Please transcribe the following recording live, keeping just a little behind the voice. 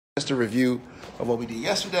just a review of what we did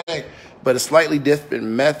yesterday, but a slightly different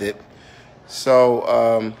method.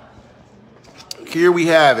 So here we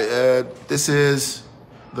have it. This is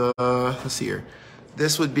the, let's see here.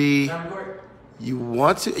 This would be, you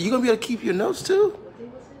want to, are you going to be able to keep your notes too?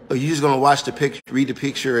 Or are you just going to watch the picture, read the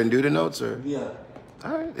picture and do the notes? Or? Yeah.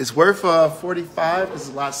 All right. It's worth 45. It's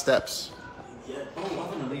a lot of steps. Yeah. Oh, I'm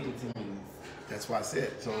going to leave it to me. That's why I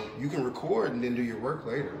said. So you can record and then do your work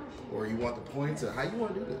later. Or you want the points, or how you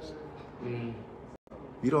want to do this?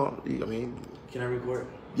 You don't, I mean. Can I record?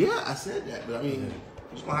 Yeah, I said that. But I mean, you're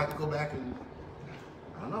just going to have to go back and,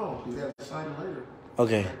 I don't know, do that sign it later.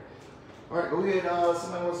 Okay. All right, go ahead.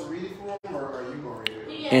 Somebody wants to read it for them, or are you going to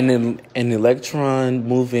read it? An electron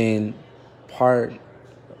moving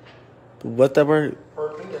what's that word?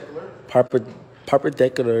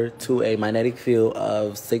 Perpendicular to a magnetic field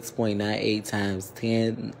of 6.98 times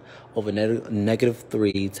 10 over negative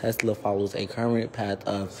 3 Tesla follows a current path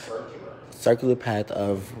of circular path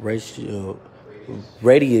of radius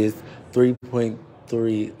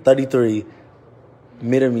 3.33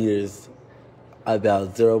 millimeters,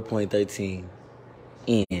 about 0.13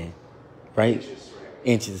 in, right?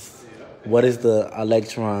 Inches. What is the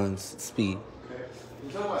electron's speed? Okay. When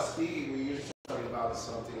you talk about speed, we're usually talking about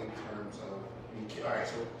something in terms of, all right,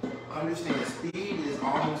 so understand speed is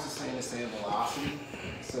almost the same as saying velocity.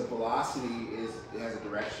 So velocity it has a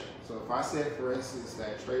direction. So if I said, for instance,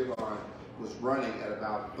 that Trayvon was running at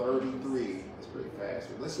about 33, that's pretty fast.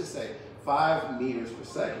 But let's just say 5 meters per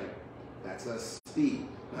second, that's a speed.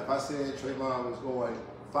 Now if I said Trayvon was going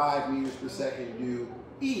 5 meters per second due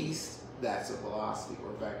east, that's a velocity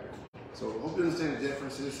or vector. So hope you understand the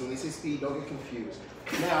differences. So when they say speed, don't get confused.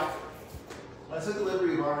 Now, I took the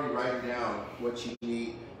liberty of already writing down what you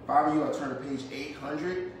need. If I were you, I'll turn to page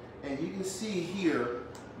 800, and you can see here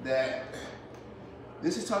that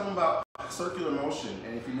this is talking about circular motion.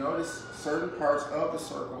 And if you notice, certain parts of the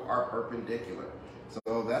circle are perpendicular.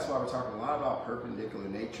 So that's why we're talking a lot about perpendicular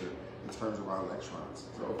nature in terms of our electrons.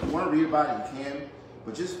 So if you want to read about it, you can,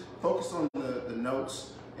 but just focus on the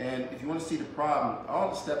notes. And if you want to see the problem, all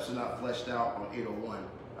the steps are not fleshed out on 801.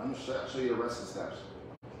 I'm going to show you the rest of the steps.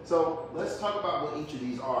 So let's talk about what each of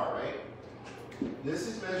these are, right? This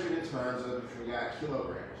is measured in terms of, if we got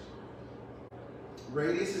kilograms.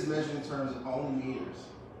 Radius is measured in terms of only meters.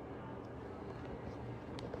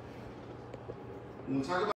 When we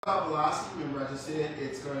talk about velocity, remember I just said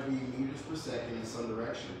it's going to be meters per second in some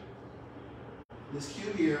direction. This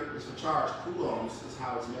Q here is for charge. Coulombs is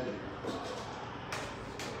how it's measured.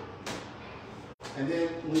 And then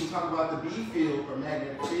when we talk about the B field or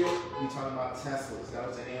magnetic field, we talk about Teslas. That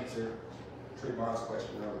was the answer to Trayvon's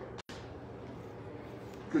question earlier.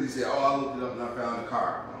 Because he said, oh, I looked it up and I found a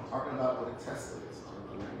car. I'm talking about what a Tesla is in terms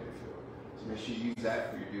of magnetic field. So make sure you use that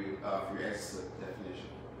for your S-slip definition.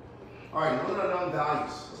 All right, known and unknown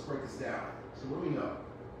values. Let's break this down. So what do we know?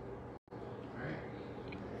 All right.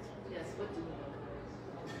 Yes, what do we know?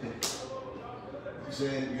 You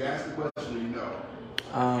said you asked the question, or you know?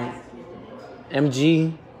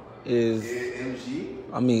 Mg is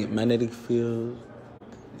magnetic field.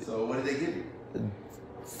 So what did they give you?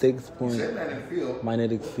 6 point. You said magnetic field.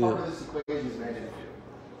 Magnetic field. Part of this equation is magnetic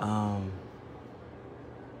field.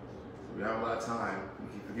 We have a lot of time. We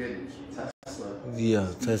keep forgetting. Tesla. Yeah,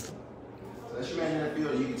 Tesla. So that's your magnetic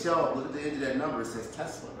field. You can tell. Look at the end of that number. It says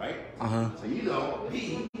Tesla, right? So you know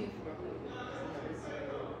B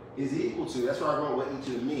is equal to. That's why I wrote what each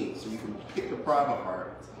of them means. So you can pick the problem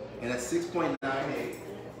apart. And that's 6.98,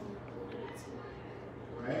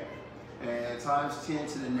 right? And times 10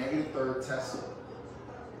 to the negative third Tesla.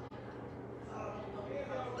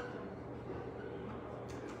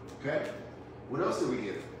 Okay? What else did we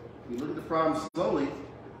get? If you look at the problem slowly,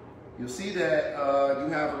 you'll see that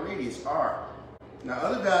you have a radius, R. Now,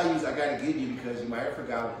 other values I got to give you because you might have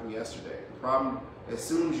forgotten from yesterday. The problem, as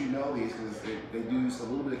soon as you know these, because they do a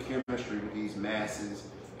little bit of chemistry with these masses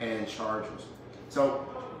and charges. So,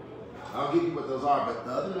 I'll give you what those are, but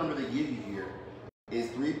the other number they give you here is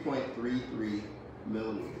 3.33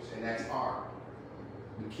 millimeters, and that's R.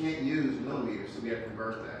 We can't use millimeters, so we have to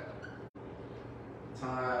convert that.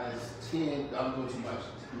 Times 10, I'm doing too much,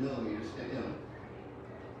 millimeters and M.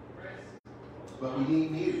 But we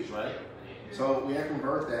need meters, right? So we have to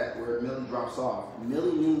convert that where milli drops off.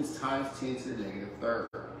 Milli means times 10 to the negative third.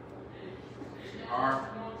 R,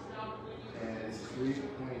 and it's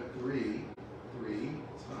 3.33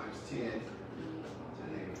 times 10 to the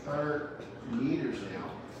negative third meters now,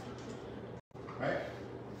 right?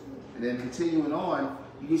 And then continuing on,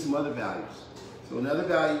 you need some other values. So another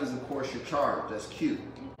value is, of course, your charge. That's Q,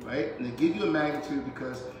 right? And they give you a magnitude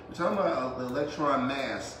because we're talking about the electron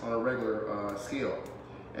mass on a regular scale.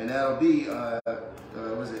 And that'll be,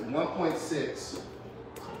 was it 1.6,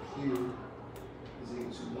 Q is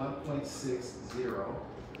equal to 1.60,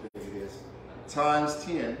 I think it is, times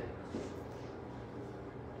 10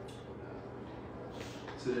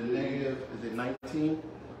 to the negative, is it 19?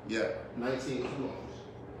 Yeah, 19 coulombs.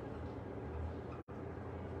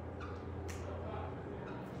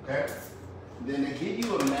 Okay? Then they give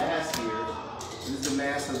you a mass here. This is the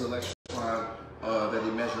mass of the electron that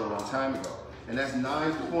they measured a long time ago. And that's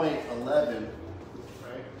 9.11,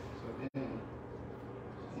 right? So then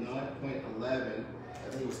 9.11, I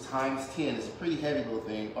think it was times 10. It's a pretty heavy little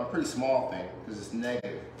thing, or a pretty small thing, because it's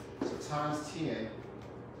negative. So times 10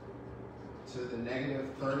 to the negative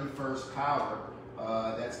 31st power,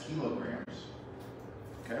 that's kilograms.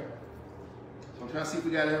 Okay? So I'm trying to see if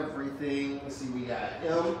we got everything. Let's see, we got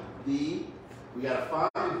M, V, we got a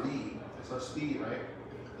 5V, that's our speed, right?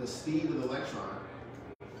 The speed of the electron.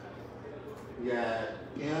 We got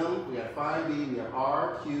M, we got 5V, we got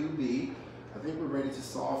R, Q, V. I think we're ready to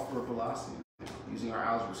solve for velocity using our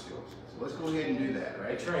algebra skills. So let's go ahead and do that,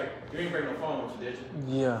 right? Hey Trey, you didn't bring no phone with you, did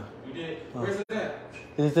you? Yeah. You did? Where's it at?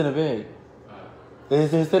 It's in a bag.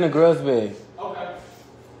 It's in a girl's bag. Okay.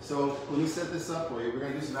 So let me set this up for you. We're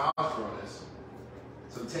going to do some algebra on this.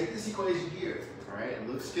 So take this equation here, all right? It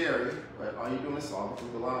looks scary, but all you're doing is solving for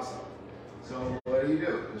velocity. So what do?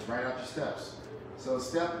 Just write out your steps. So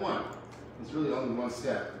step one, it's really only one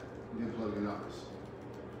step. You can plug your numbers.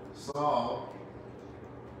 Solve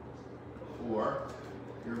for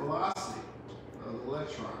your velocity of the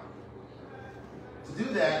electron. To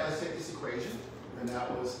do that, let's take this equation, and that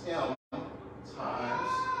was M times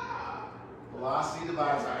velocity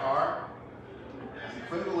divided by R is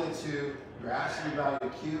equivalent to your absolute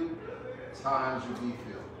value Q times your V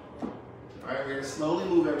field. All right, we're going to slowly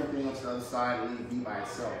move everything onto the other side and leave V by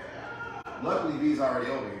itself. Luckily, V is already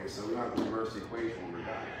over here, so we don't have to reverse the equation when we're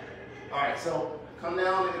done. All right, so come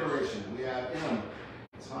down to iteration. We have M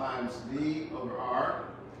times V over R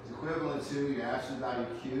is equivalent to your absolute value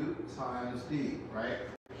Q times V, right?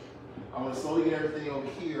 I want to slowly get everything over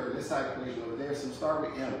here, this side equation over there, so we start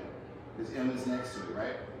with M, because M is next to it,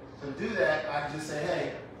 right? So to do that, I can just say,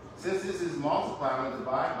 hey, since this is multiplied, I'm going to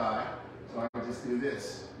divide by, so I can just do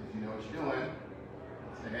this. If you know what you're doing,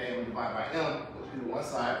 say, hey, we divide by M, let's do one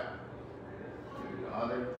side, do the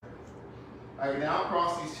other. All right, now I'll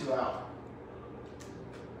cross these two out.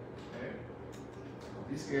 Okay? Don't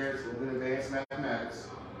be scared, it's a little bit of advanced mathematics.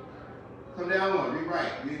 Come down one,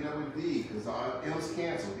 rewrite. We end up with V, because M's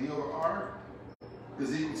cancel. V over R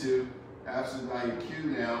is equal to absolute value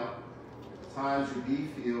Q now times your V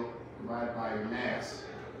field divided by your mass.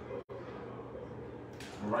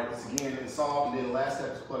 We'll write this again and solve, and then the last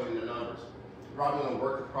step is plug in the numbers. We're probably going to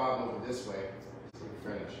work the problem over this way so we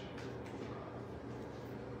finish.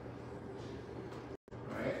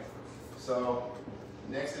 All right? So,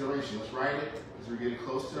 next iteration, let's write it as we're getting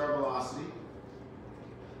close to our velocity.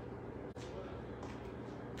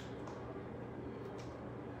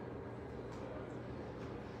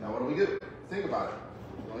 Now, what do? Think about it.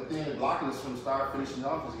 The only thing blocking us from finishing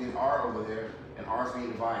off is getting R over there, and R is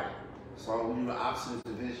being divided. So we'll do the opposite of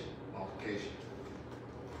division, multiplication.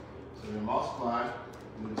 So we're going to multiply,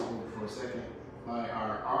 I'm going to just move it for a second, by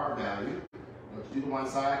our R value. Now, to do the one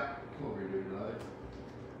side, come over here and do the other.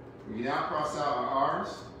 We can now cross out our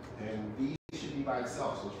R's, and V should be by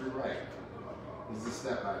itself, so let's rewrite. This is a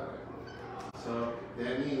step, by the way. So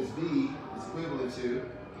that means V is equivalent to,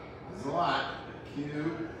 this is a lot,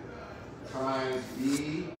 Q times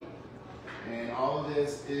V, and all of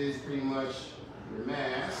this is pretty much your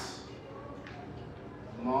mass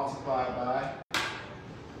multiplied by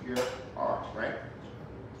your R, right?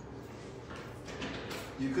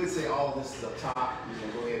 You could say all of this is up top. You're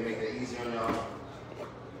gonna go ahead and make that easier on y'all.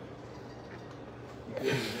 You could do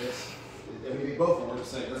this. I mean, they both work the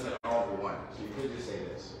same. That's like all for one. So you could just say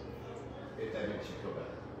this, if that makes you feel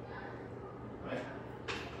better. Right?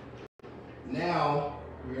 Now,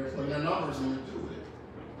 we're going to plug in numbers and do with it.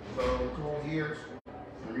 So come over here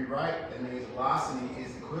and rewrite. That means velocity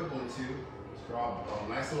is equivalent to, let's draw a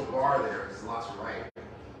nice little bar there. There's lots to write.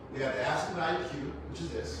 We have the absolute value Q, which is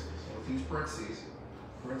this. So let's use parentheses.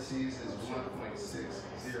 Parentheses is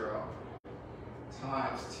 1.60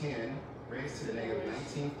 times 10 raised to the negative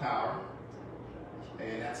 19th power.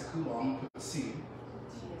 And that's a coulomb. I'm going to put C.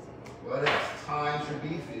 What else? Times your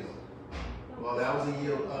B field. Well, that was a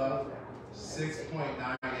yield of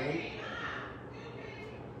 6.98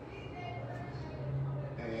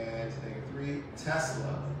 and -3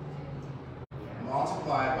 Tesla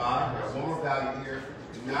multiplied by, there's one more value here,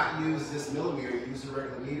 do not use this millimeter, use the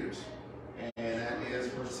regular meters, and that is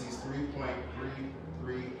parentheses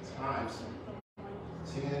 3.33 times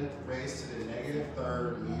 10 raised to the negative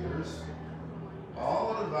third meters,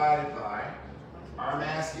 all divided by our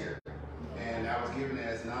mass here. And that was given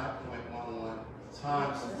as 9.11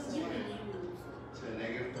 times 10 to the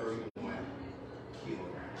negative 31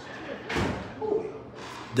 kilograms. Ooh.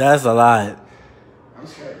 That's a lot. I'm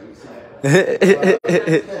scared to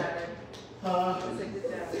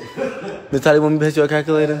Miss Tally, want me to put your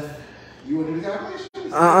calculator? You want to do the calculation?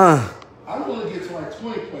 I'm going to get to like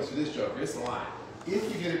 20 points for this joke. It's a lot.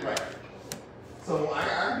 If you get it right. So I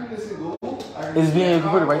can do this in Google. It's being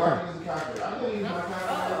recorded right now. I'm going to use my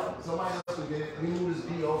calculator. Somebody else can get it. Let me move this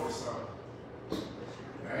D over some.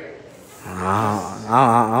 Alright?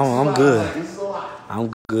 I'm good. This is a lot.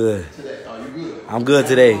 I'm good. Today. Oh, you're good. I'm good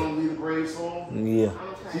today. Be the brave soul. Yeah.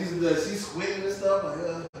 She's squinting and stuff. Like,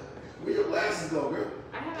 where your glasses go, girl?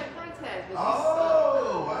 I have a contact.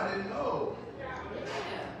 Oh, I didn't know. Yeah.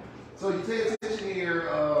 So you pay attention here.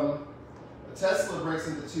 A Tesla breaks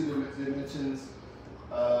into two dimensions.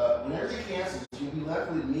 When everything cancels, you'll be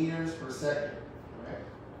left with meters per second. Right?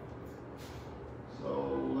 So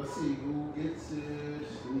let's see who gets it.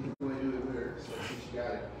 We can go ahead and do it with her. So see if she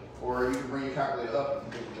got it. Or you can bring your calculator up if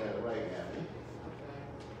you think you got it right, Gabby.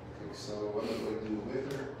 Okay, so I'm going to go ahead and do it with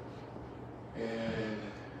her. And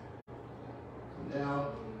come down.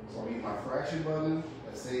 So I'm going to use my fraction button.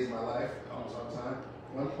 That saves my life almost all the time.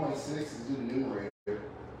 1.6 is do the numerator.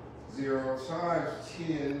 0 times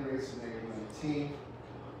 10 raised to the negative 19.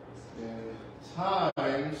 Then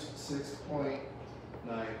times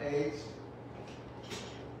 6.98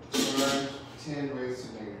 times 10 raised to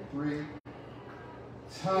the negative 3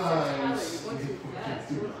 times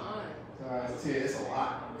 10. It's a lot.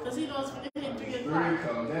 Because he knows for him to get 3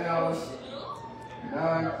 come down.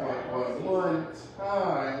 9.11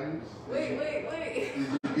 times. Wait. Did you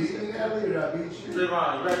beat me, Natalie, or did I beat you?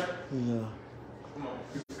 Trayvon, you ready? Yeah. Come on.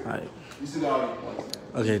 All right. You still got all your points.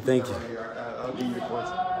 Man. Okay, thank you. I'll give you your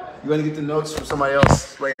points. You're going to get the notes from somebody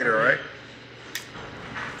else later, all right?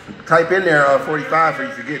 Type in there 45 for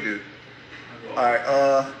you forget, dude. All right.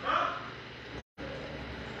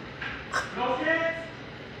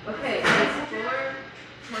 Okay,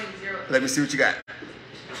 it's 4.0. Let me see what you got.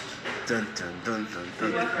 Dun, dun, dun, dun,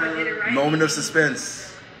 dun. I get it right? Moment of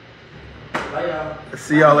suspense.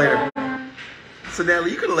 See y'all later. So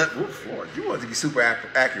Natalie, you could have let you wanted to be super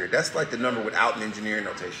accurate. That's like the number without an engineering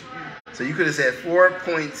notation. So you could have said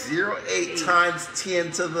 4.08 times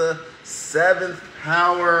 10 to the 7th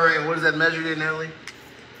power. And what is that measured in, Natalie?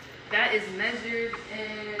 That is measured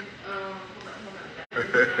in hold on. In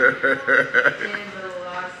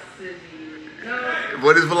velocity. No.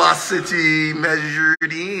 What is velocity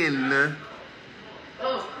measured in?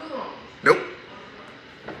 Oh, cool. Nope.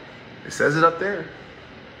 It says it up there.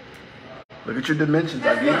 Look at your dimensions,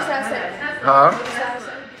 I guess. Huh?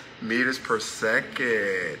 Meters per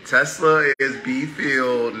second. Tesla is B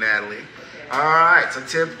field, Natalie. All right, so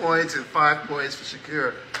 10 points and 5 points for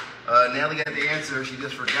Shakira. Natalie got the answer. She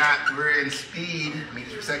just forgot. We're in speed,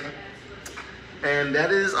 meters per second. And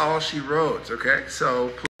that is all she wrote, okay?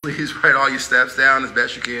 So please write all your steps down as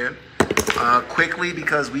best you can. Quickly,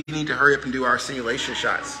 because we need to hurry up and do our simulation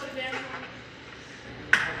shots.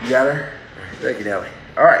 You got her? Thank you, Natalie.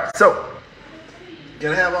 All right, so you're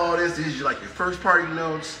gonna have all this. These are like your first party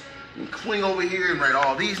notes. You can cling over here and write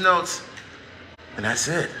all these notes. And that's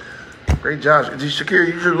it. Great job. Did Shakira,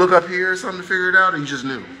 you should look up here or something to figure it out, or you just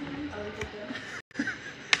knew?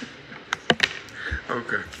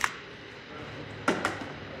 Okay.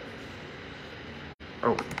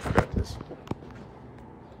 Oh,